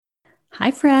Hi,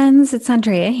 friends. It's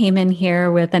Andrea Heyman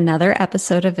here with another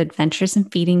episode of Adventures in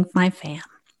Feeding My Fam.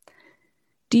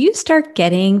 Do you start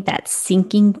getting that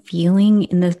sinking feeling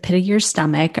in the pit of your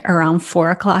stomach around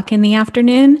 4 o'clock in the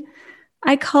afternoon?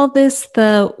 I call this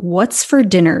the what's for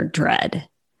dinner dread.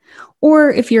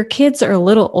 Or if your kids are a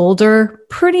little older,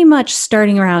 pretty much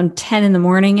starting around 10 in the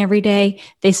morning every day,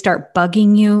 they start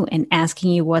bugging you and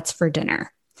asking you what's for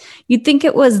dinner. You'd think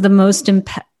it was the most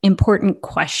important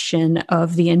question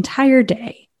of the entire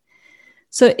day.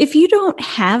 So if you don't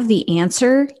have the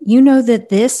answer, you know that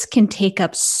this can take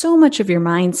up so much of your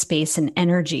mind space and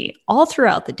energy all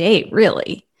throughout the day,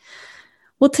 really.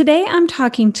 Well, today I'm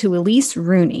talking to Elise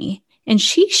Rooney, and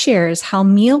she shares how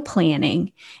meal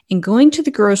planning and going to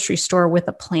the grocery store with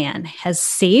a plan has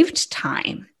saved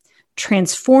time,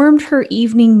 transformed her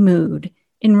evening mood,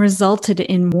 and resulted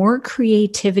in more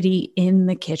creativity in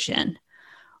the kitchen.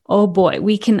 Oh boy,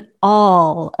 we can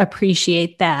all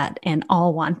appreciate that and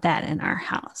all want that in our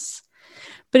house.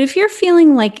 But if you're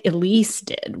feeling like Elise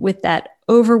did with that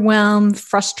overwhelmed,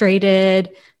 frustrated,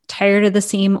 tired of the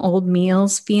same old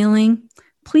meals feeling,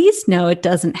 please know it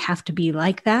doesn't have to be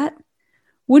like that.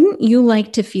 Wouldn't you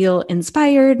like to feel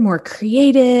inspired, more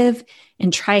creative,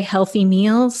 and try healthy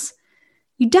meals?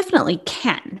 You definitely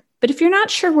can. But if you're not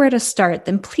sure where to start,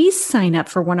 then please sign up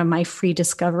for one of my free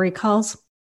discovery calls.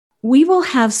 We will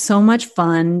have so much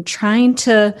fun trying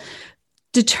to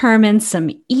determine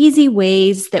some easy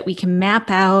ways that we can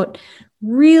map out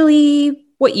really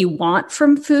what you want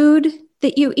from food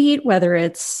that you eat, whether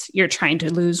it's you're trying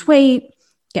to lose weight,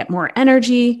 get more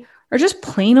energy, or just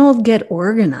plain old get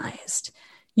organized.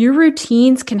 Your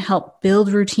routines can help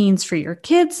build routines for your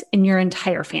kids and your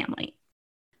entire family.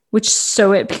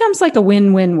 So it becomes like a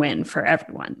win-win-win for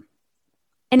everyone.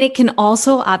 And it can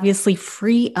also obviously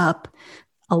free up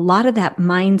a lot of that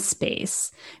mind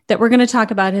space that we're going to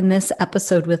talk about in this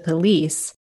episode with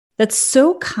Elise that's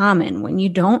so common when you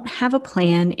don't have a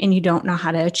plan and you don't know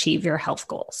how to achieve your health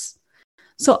goals.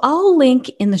 So I'll link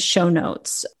in the show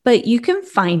notes, but you can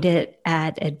find it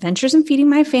at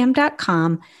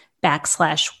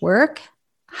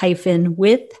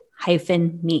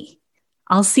adventuresinfeedingmyfam.com/work-with-me.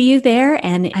 I'll see you there,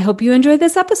 and I hope you enjoy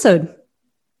this episode.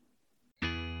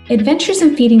 Adventures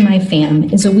in Feeding My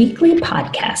Fam is a weekly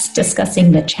podcast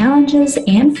discussing the challenges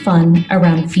and fun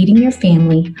around feeding your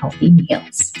family healthy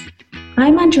meals.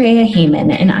 I'm Andrea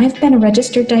Heyman, and I've been a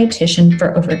registered dietitian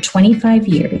for over 25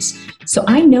 years, so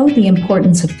I know the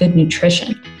importance of good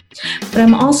nutrition. But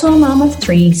I'm also a mom of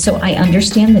 3, so I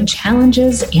understand the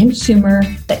challenges and humor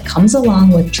that comes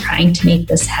along with trying to make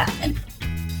this happen.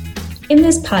 In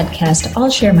this podcast, I'll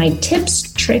share my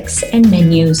tips, tricks, and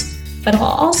menus, but I'll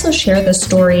also share the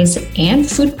stories and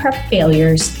food prep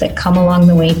failures that come along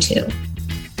the way too.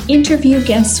 Interview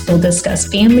guests will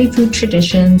discuss family food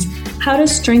traditions, how to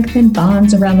strengthen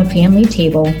bonds around the family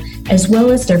table, as well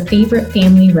as their favorite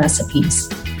family recipes.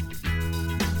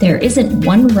 There isn't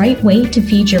one right way to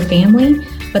feed your family,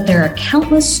 but there are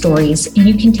countless stories, and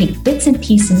you can take bits and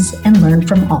pieces and learn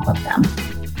from all of them.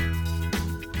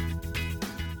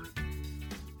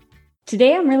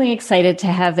 Today, I'm really excited to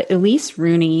have Elise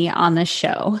Rooney on the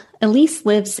show. Elise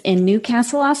lives in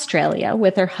Newcastle, Australia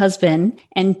with her husband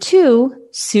and 2,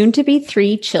 soon-to-be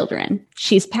 3 children.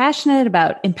 She's passionate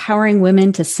about empowering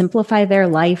women to simplify their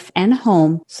life and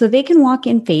home so they can walk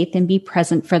in faith and be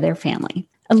present for their family.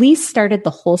 Elise started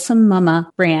the Wholesome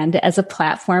Mama brand as a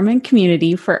platform and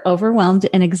community for overwhelmed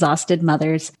and exhausted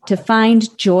mothers to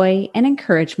find joy and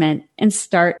encouragement and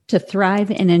start to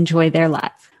thrive and enjoy their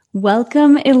life.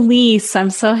 Welcome, Elise. I'm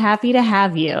so happy to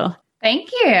have you.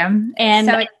 Thank you. And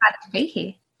so excited to be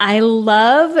here. I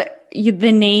love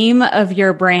the name of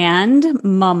your brand,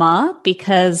 Mama,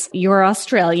 because you're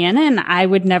Australian and I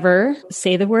would never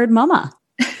say the word mama.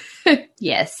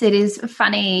 Yes, it is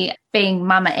funny being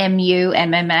Mama MU,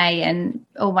 MMA, and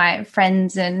all my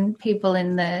friends and people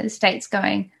in the States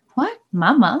going, what?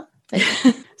 Mama?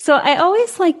 So I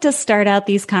always like to start out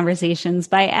these conversations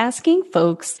by asking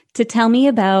folks to tell me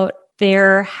about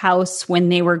their house when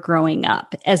they were growing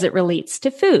up as it relates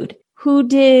to food. Who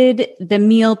did the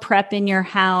meal prep in your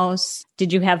house?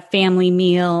 Did you have family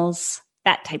meals?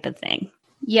 That type of thing.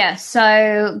 Yeah,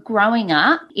 so growing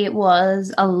up, it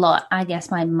was a lot, I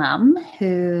guess, my mum,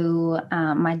 who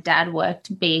my dad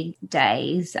worked big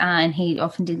days and he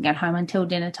often didn't get home until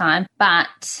dinner time.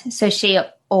 But so she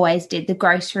always did the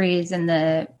groceries and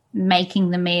the making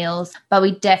the meals, but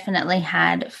we definitely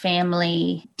had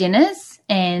family dinners.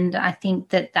 And I think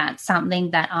that that's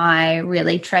something that I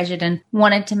really treasured and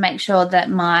wanted to make sure that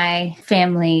my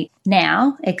family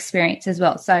now experience as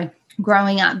well. So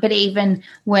growing up. But even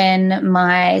when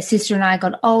my sister and I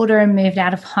got older and moved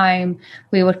out of home,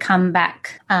 we would come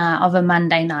back of a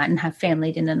Monday night and have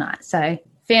family dinner night. So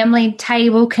family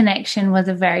table connection was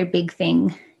a very big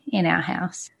thing in our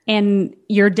house. And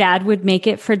your dad would make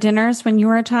it for dinners when you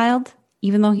were a child,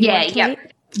 even though he worked late?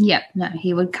 Yep. No,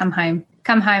 he would come home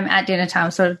at dinner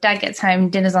time. Sort of, Dad gets home,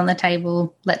 dinner's on the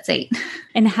table, let's eat.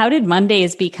 And how did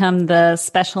Mondays become the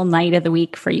special night of the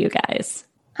week for you guys?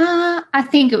 I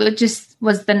think it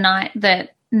was the night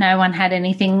that no one had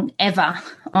anything ever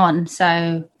on.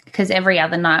 So, because every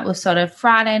other night was sort of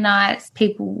Friday nights,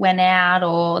 people went out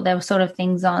or there were sort of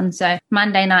things on. So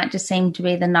Monday night just seemed to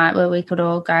be the night where we could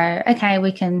all go, okay,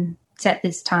 we can set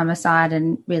this time aside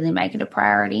and really make it a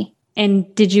priority.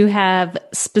 And did you have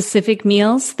specific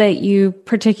meals that you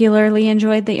particularly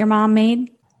enjoyed that your mom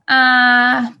made?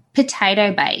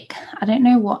 Potato bake. I don't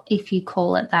know if you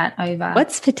call it that over.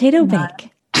 What's potato bake?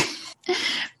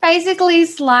 Basically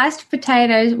sliced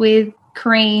potatoes with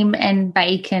cream and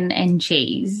bacon and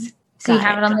cheese. So you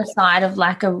have it on the side of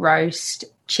like a roast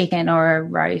chicken or a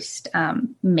roast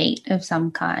meat of some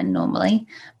kind normally.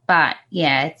 But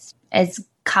yeah, it's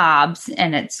carbs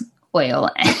and it's oil.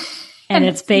 And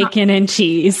it's bacon and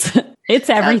cheese. It's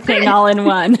everything all in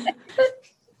one.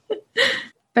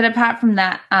 But apart from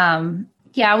that,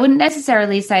 I wouldn't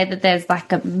necessarily say that there's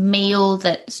like a meal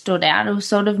that stood out. It was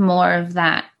sort of more of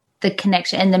that, the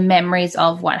connection and the memories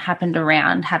of what happened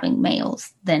around having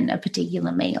meals than a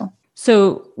particular meal.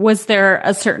 So was there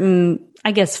a certain,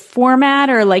 I guess, format,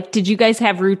 or like, did you guys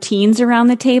have routines around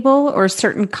the table or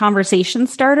certain conversation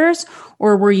starters,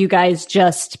 or were you guys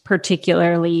just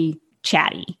particularly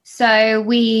chatty? So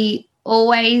we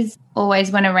always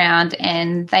went around,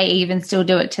 and they even still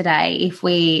do it today if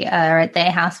we are at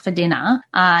their house for dinner,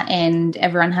 and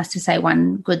everyone has to say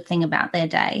one good thing about their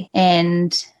day.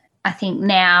 And I think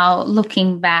now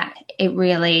looking back, it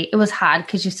was hard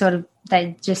because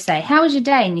they just say, how was your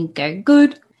day? And you go,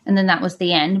 good. And then that was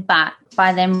the end. But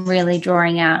by them really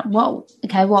drawing out, what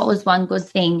was one good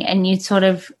thing? And you sort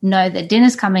of know that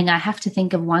dinner's coming. I have to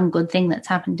think of one good thing that's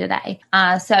happened today.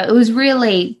 So it was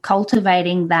really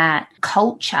cultivating that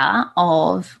culture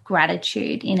of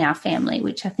gratitude in our family,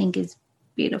 which I think is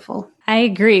beautiful. I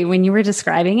agree. When you were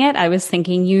describing it, I was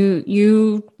thinking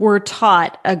you were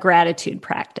taught a gratitude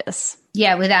practice.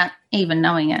 Yeah, without even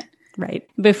knowing it. Right.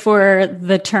 Before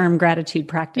the term gratitude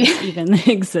practice even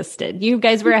existed. You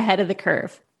guys were ahead of the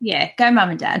curve. Yeah. Go mom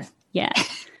and dad. Yeah.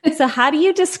 So how do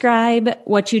you describe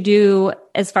what you do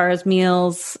as far as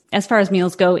meals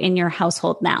go in your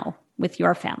household now with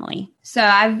your family? So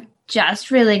I've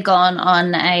just really gone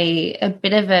on a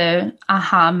bit of a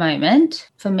aha moment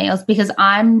for meals because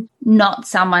I'm not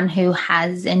someone who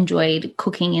has enjoyed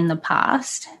cooking in the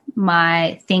past.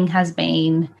 My thing has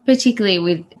been, particularly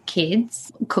with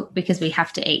kids, cook because we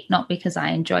have to eat, not because I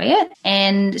enjoy it.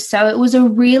 And so it was a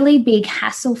really big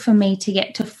hassle for me to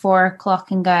get to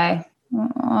 4:00 and go,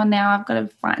 oh, now I've got to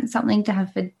find something to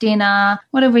have for dinner.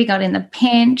 What have we got in the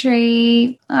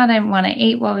pantry? I don't want to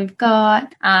eat what we've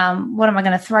got. What am I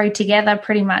going to throw together?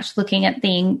 Pretty much looking at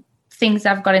the things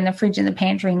I've got in the fridge and the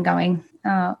pantry and going,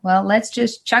 well, let's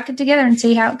just chuck it together and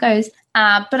see how it goes.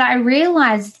 But I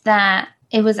realized that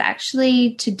it was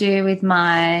actually to do with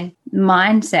my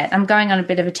mindset. I'm going on a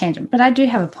bit of a tangent, but I do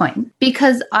have a point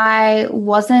because I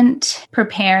wasn't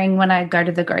preparing when I go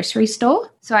to the grocery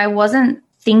store. So I wasn't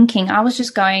thinking, I was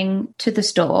just going to the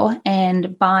store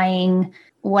and buying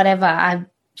whatever I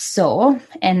saw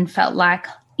and felt like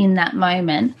in that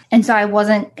moment. And so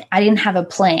I didn't have a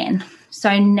plan.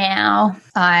 So now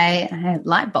I had a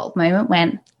light bulb moment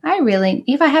when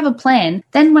if I have a plan,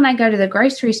 then when I go to the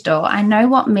grocery store, I know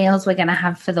what meals we're going to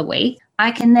have for the week. I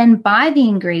can then buy the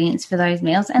ingredients for those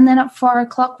meals. And then at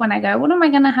 4:00 when I go, what am I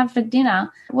going to have for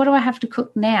dinner? What do I have to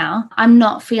cook now? I'm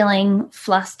not feeling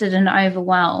flustered and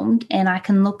overwhelmed. And I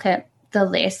can look at the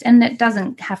list, and it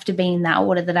doesn't have to be in that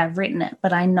order that I've written it,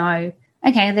 but I know,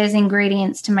 okay, there's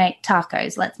ingredients to make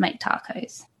tacos. Let's make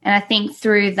tacos. And I think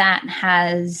through that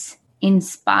has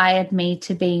inspired me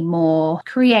to be more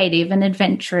creative and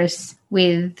adventurous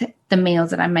with the meals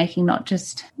that I'm making, not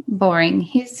just boring.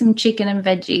 Here's some chicken and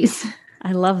veggies.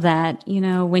 I love that. You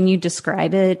know, when you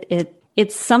describe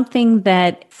it's something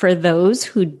that for those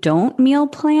who don't meal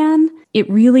plan, it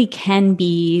really can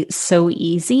be so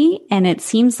easy. And it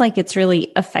seems like it's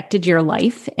really affected your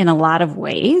life in a lot of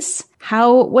ways.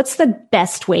 What's the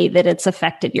best way that it's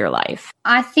affected your life?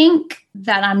 I think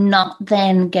that I'm not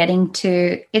then getting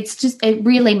to, it's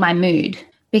really my mood,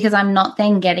 because I'm not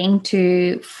then getting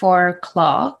to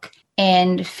 4:00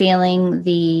 and feeling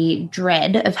the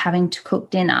dread of having to cook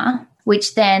dinner.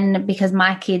 which then, because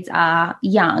my kids are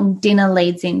young, dinner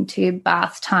leads into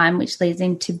bath time, which leads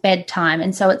into bedtime.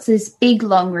 And so it's this big,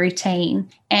 long routine.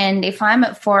 And if I'm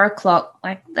at 4 o'clock,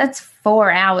 like that's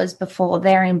 4 hours before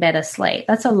they're in bed asleep.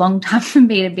 That's a long time for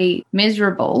me to be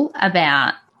miserable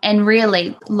about. And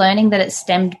really learning that it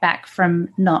stemmed back from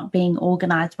not being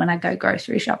organized when I go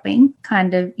grocery shopping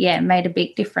kind of, made a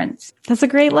big difference. That's a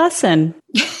great lesson.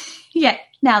 Yeah,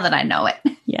 now that I know it.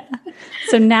 Yeah.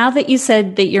 So now that you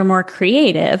said that you're more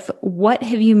creative, what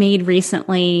have you made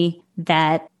recently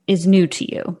that is new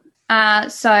to you?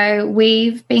 So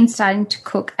we've been starting to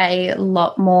cook a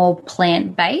lot more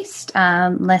plant-based,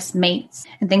 less meats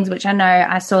and things, which I know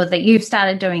I saw that you've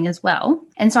started doing as well.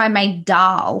 And so I made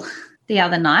dal the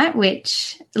other night,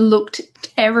 which looked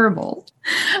terrible,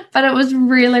 but it was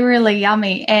really, really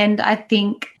yummy. And I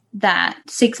think that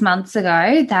 6 months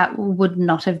ago, that would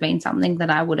not have been something that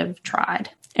I would have tried.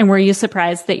 And were you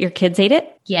surprised that your kids ate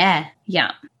it? Yeah.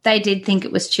 They did think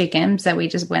it was chicken, so we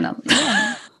just went up.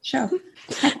 Yeah, sure.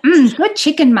 Good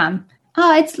chicken, Mum.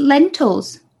 Oh, it's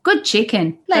lentils. Good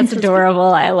chicken. Lentils. That's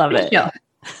adorable. I love it. Sure.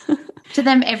 To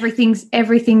them,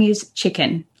 everything is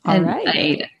chicken. All and right. They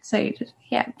eat it. So you just,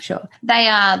 yeah, sure. They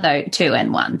are, though, 2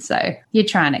 and 1. So you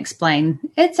try and explain,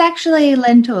 it's actually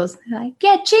lentils. They're like,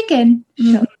 yeah, chicken.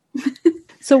 Sure.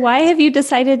 So why have you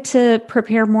decided to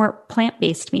prepare more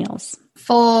plant-based meals?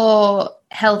 For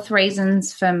health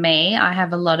reasons for me, I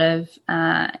have a lot of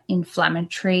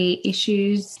inflammatory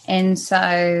issues. And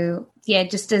so, yeah,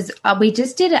 just as we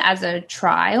just did it as a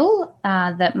trial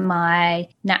that my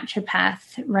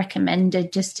naturopath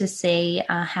recommended just to see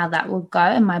how that would go.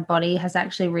 And my body has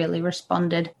actually really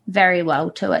responded very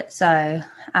well to it. So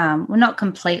we're not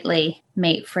completely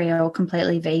meat-free or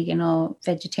completely vegan or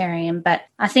vegetarian, but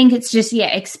I think it's just,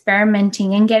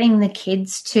 experimenting and getting the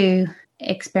kids to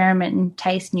experiment and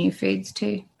taste new foods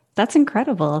too. That's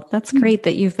incredible. That's great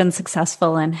that you've been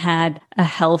successful and had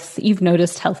you've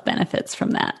noticed health benefits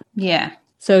from that. Yeah.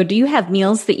 So do you have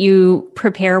meals that you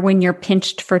prepare when you're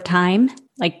pinched for time,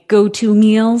 like go-to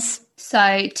meals?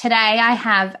 So today I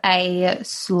have a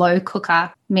slow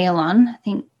cooker meal on. I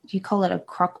think, do you call it a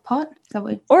crock pot?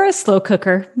 Or a slow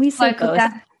cooker. We say slow both.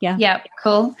 cooker. Yeah. Yep,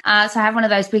 cool. So I have one of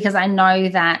those because I know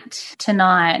that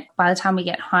tonight, by the time we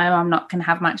get home, I'm not going to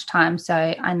have much time. So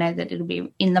I know that it'll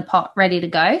be in the pot ready to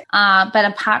go. But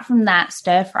apart from that,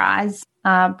 stir fries,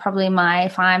 probably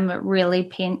if I'm really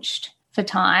pinched for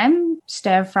time,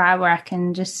 stir fry where I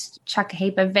can just chuck a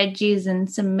heap of veggies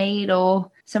and some meat or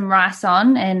some rice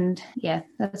on. And yeah,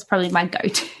 that's probably my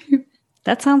go-to.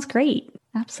 That sounds great.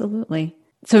 Absolutely.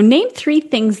 So name 3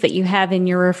 things that you have in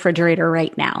your refrigerator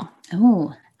right now.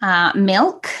 Oh,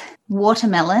 milk,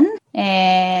 watermelon,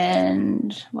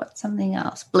 and what's something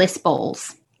else? Bliss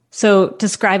balls. So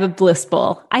describe a bliss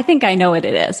bowl. I think I know what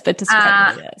it is, but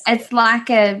describe what it is. It's like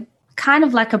kind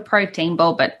of like a protein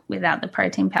ball, but without the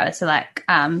protein powder. So like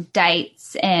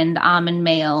dates and almond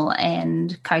meal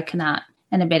and coconut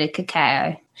and a bit of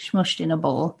cacao smushed in a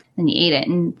ball. And you eat it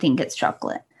and think it's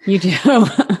chocolate. You do.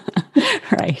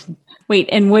 Right. Wait,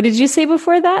 and what did you say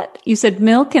before that? You said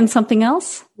milk and something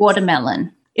else?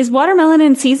 Watermelon. Is watermelon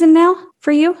in season now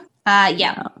for you?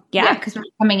 Yeah. Yeah? Because we're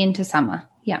coming into summer.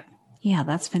 Yeah. Yeah,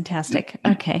 that's fantastic.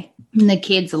 Okay. And the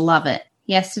kids love it.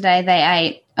 Yesterday they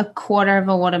ate a quarter of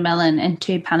a watermelon and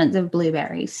 2 punnets of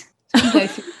blueberries. So you go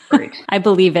through fruit. I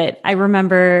believe it. I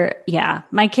remember,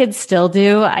 my kids still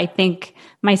do. I think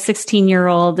my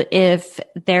 16-year-old, if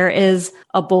there is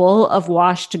a bowl of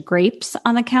washed grapes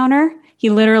on the counter, he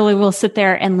literally will sit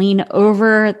there and lean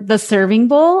over the serving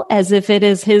bowl as if it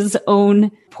is his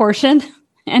own portion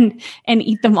and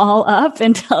eat them all up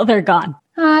until they're gone.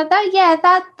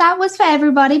 That was for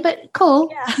everybody, but cool.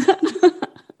 Yeah.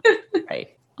 Right.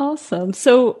 Awesome.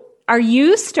 So are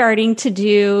you starting to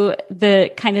do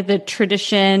the kind of the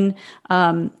tradition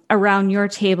around your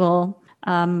table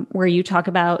where you talk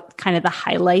about kind of the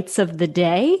highlights of the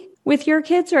day with your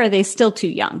kids, or are they still too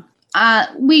young?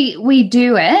 We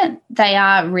do it. They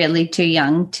are really too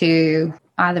young to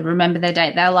either remember their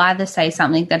date. They'll either say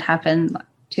something that happened like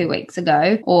 2 weeks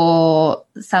ago or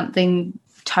something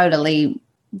totally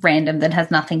random that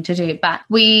has nothing to do. But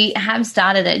we have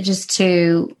started it just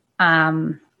to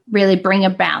really bring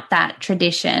about that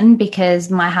tradition, because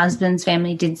my husband's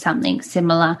family did something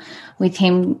similar with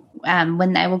him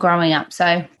when they were growing up.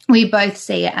 So we both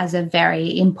see it as a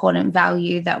very important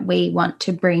value that we want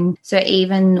to bring. So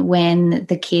even when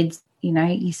the kids,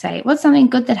 you say, what's something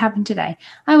good that happened today?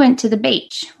 I went to the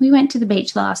beach. We went to the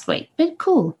beach last week, but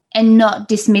cool. And not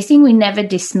dismissing. We never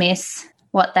dismiss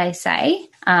what they say.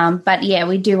 But yeah,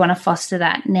 we do want to foster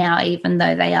that now, even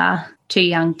though they are too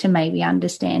young to maybe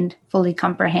understand, fully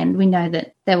comprehend. We know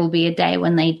that there will be a day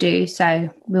when they do.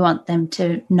 So we want them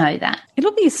to know that.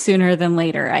 It'll be sooner than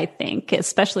later, I think,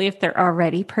 especially if they're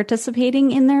already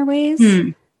participating in their ways.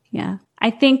 Yeah.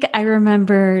 I think I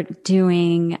remember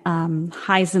doing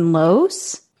highs and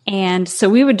lows. And so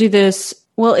we would do this.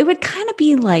 Well, it would kind of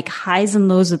be like highs and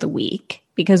lows of the week,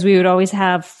 because we would always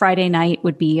have Friday night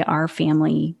would be our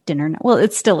family dinner night. Well,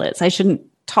 it still is. I shouldn't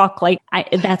talk like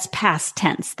that's past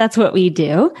tense. That's what we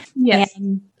do. Yes.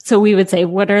 And so we would say,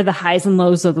 what are the highs and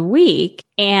lows of the week?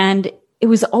 And it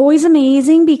was always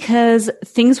amazing because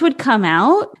things would come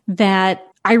out that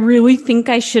I really think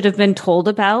I should have been told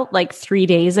about like 3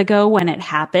 days ago when it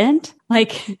happened.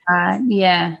 Like,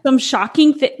 some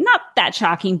shocking not that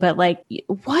shocking, but like,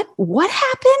 what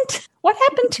happened? What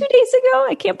happened 2 days ago?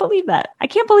 I can't believe that. I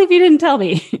can't believe you didn't tell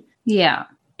me. Yeah.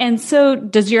 And so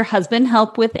does your husband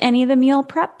help with any of the meal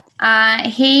prep?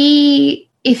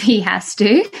 If he has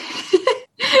to,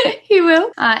 he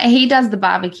will. He does the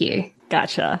barbecue.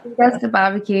 Gotcha. He does the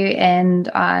barbecue, and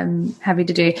I'm happy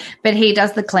to do, but he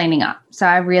does the cleaning up. So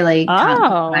I really can't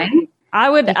complain.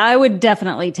 I would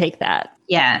definitely take that.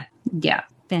 Yeah.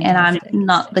 Fantastic. And I'm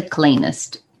not the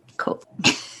cleanest cook.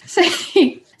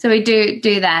 so we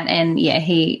do that, and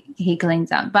he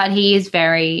cleans up. But he is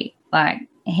very like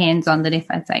hands on, that if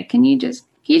I say, can you just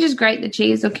grate the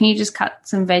cheese, or can you just cut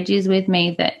some veggies with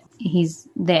me, that he's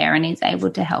there and he's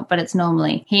able to help. But it's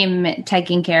normally him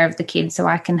taking care of the kids so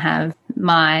I can have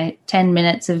my 10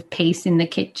 minutes of peace in the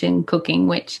kitchen cooking,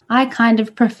 which I kind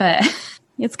of prefer.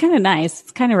 It's kind of nice.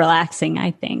 It's kind of relaxing,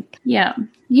 I think. Yeah.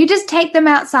 You just take them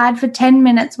outside for 10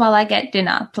 minutes while I get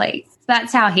dinner, please.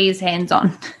 That's how he's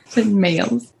hands-on with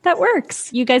meals. That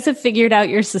works. You guys have figured out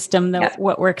your system,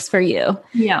 what works for you.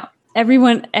 Yeah.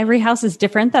 Every house is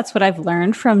different. That's what I've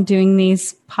learned from doing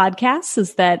these podcasts,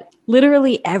 is that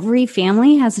literally every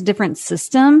family has a different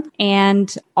system,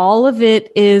 and all of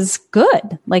it is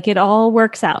good. Like, it all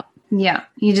works out. Yeah.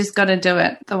 You just got to do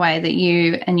it the way that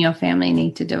you and your family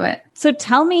need to do it. So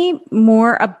tell me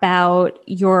more about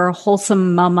your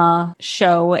Wholesome Mama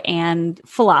show and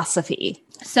philosophy.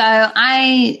 So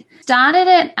I started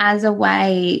it as a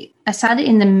way, I started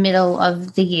in the middle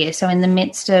of the year. So in the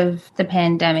midst of the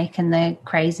pandemic and the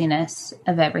craziness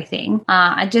of everything,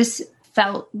 I just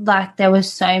felt like there were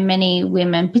so many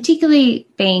women, particularly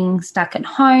being stuck at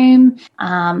home,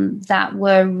 that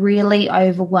were really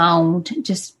overwhelmed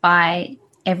just by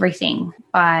everything,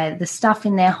 by the stuff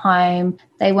in their home.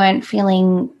 They weren't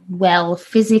feeling well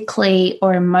physically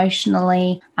or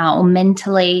emotionally or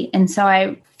mentally. And so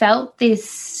I felt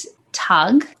this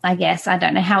tug, I guess, I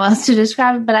don't know how else to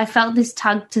describe it, but I felt this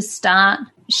tug to start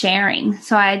sharing.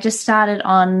 So I just started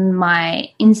on my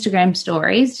Instagram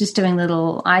stories, just doing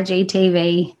little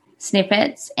IGTV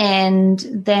snippets. And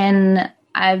then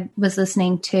I was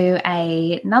listening to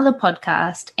another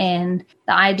podcast, and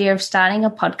the idea of starting a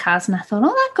podcast, and I thought, oh,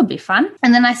 that could be fun.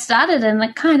 And then I started, and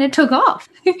it kind of took off.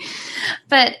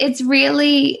 But it's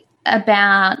really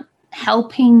about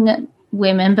helping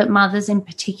women, but mothers in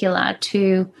particular,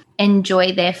 to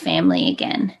enjoy their family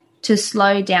again, to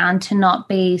slow down, to not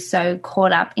be so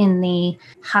caught up in the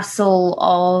hustle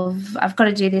of, I've got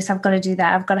to do this, I've got to do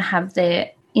that, I've got to have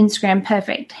the Instagram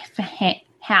perfect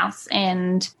house,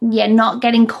 and not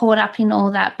getting caught up in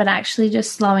all that, but actually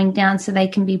just slowing down so they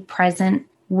can be present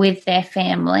with their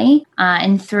family.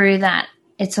 And through that,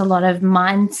 it's a lot of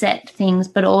mindset things,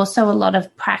 but also a lot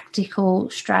of practical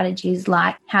strategies,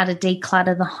 like how to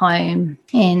declutter the home.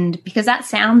 And because that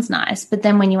sounds nice, but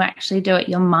then when you actually do it,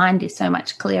 your mind is so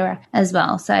much clearer as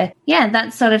well. So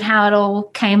that's sort of how it all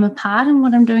came apart and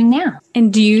what I'm doing now.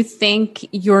 And do you think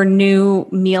your new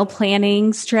meal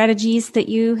planning strategies that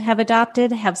you have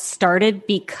adopted have started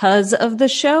because of the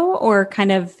show, or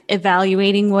kind of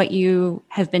evaluating what you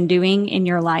have been doing in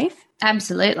your life?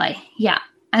 Absolutely. Yeah.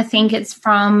 I think it's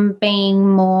from being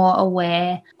more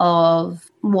aware of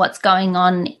what's going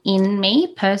on in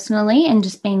me personally, and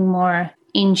just being more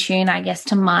in tune, I guess,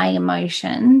 to my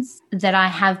emotions, that I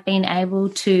have been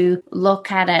able to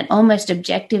look at it almost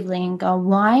objectively and go,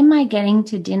 why am I getting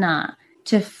to dinner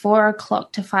to 4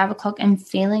 o'clock to 5 o'clock and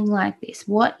feeling like this?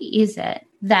 What is it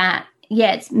that,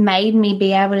 it's made me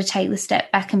be able to take the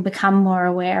step back and become more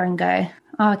aware and go,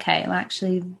 okay, well,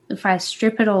 actually, if I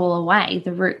strip it all away,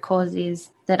 the root cause is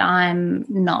that I'm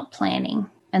not planning,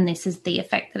 and this is the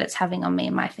effect that it's having on me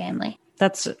and my family.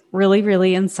 That's really,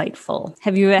 really insightful.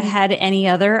 Have you had any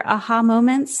other aha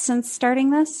moments since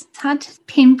starting this? It's hard to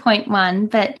pinpoint one,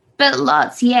 but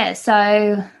lots, yeah.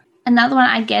 So another one,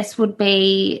 I guess, would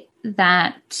be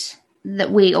that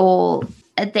we all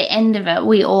at the end of it,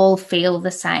 we all feel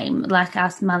the same. Like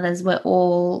us mothers, we're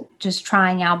all just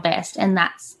trying our best, and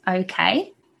that's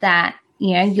okay. That,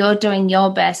 you know, you're doing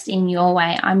your best in your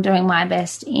way. I'm doing my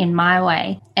best in my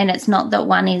way. And it's not that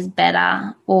one is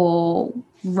better or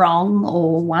wrong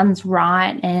or one's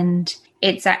right. And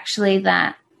it's actually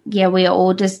that, yeah, we're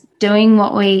all just doing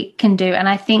what we can do. And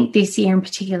I think this year in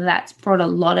particular, that's brought a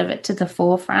lot of it to the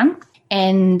forefront.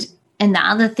 And the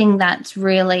other thing that's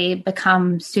really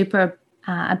become super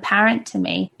apparent to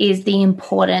me is the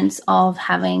importance of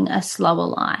having a slower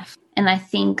life. And I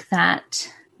think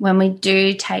that when we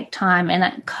do take time,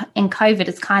 and COVID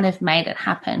has kind of made it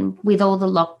happen with all the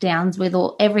lockdowns, with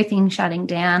everything shutting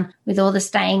down, with all the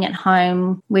staying at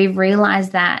home, we've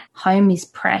realized that home is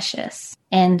precious.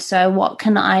 And so what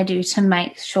can I do to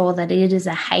make sure that it is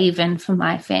a haven for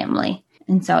my family?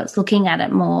 And so it's looking at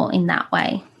it more in that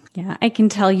way. Yeah, I can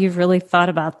tell you've really thought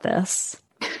about this.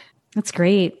 That's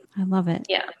great. I love it.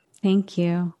 Yeah. Thank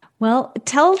you. Well,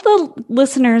 tell the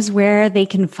listeners where they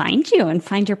can find you and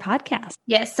find your podcast.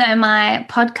 Yes, so my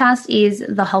podcast is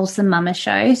The Wholesome Mama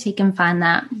Show. So you can find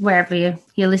that wherever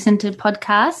you listen to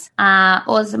podcasts.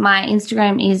 Also, my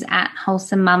Instagram is at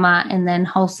Wholesome Mama, and then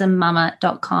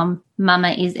wholesomemama.com.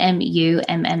 Mama is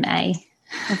MUMMA.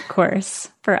 Of course,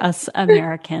 for us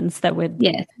Americans that would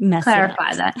mess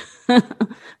clarify it up. That.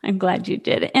 I'm glad you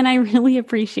did. And I really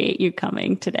appreciate you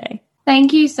coming today.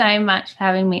 Thank you so much for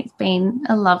having me. It's been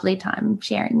a lovely time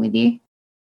sharing with you.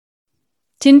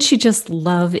 Didn't you just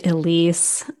love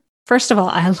Elise? First of all,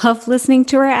 I love listening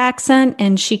to her accent,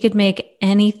 and she could make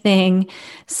anything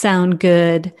sound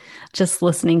good just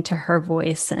listening to her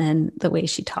voice and the way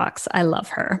she talks. I love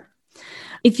her.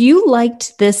 If you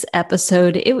liked this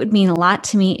episode, it would mean a lot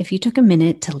to me if you took a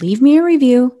minute to leave me a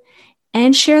review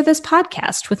and share this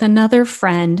podcast with another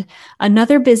friend,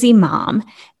 another busy mom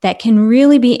that can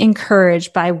really be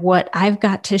encouraged by what I've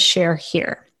got to share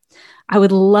here. I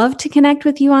would love to connect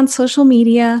with you on social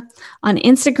media. On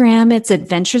Instagram, it's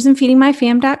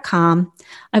adventuresinfeedingmyfam.com.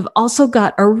 I've also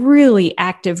got a really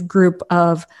active group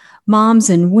of moms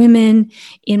and women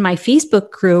in my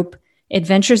Facebook group,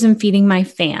 Adventures in Feeding My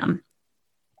Fam.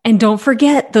 And don't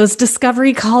forget, those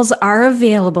discovery calls are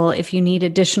available if you need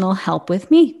additional help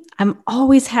with me. I'm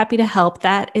always happy to help.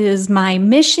 That is my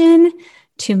mission,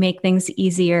 to make things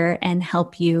easier and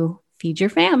help you feed your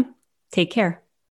fam. Take care.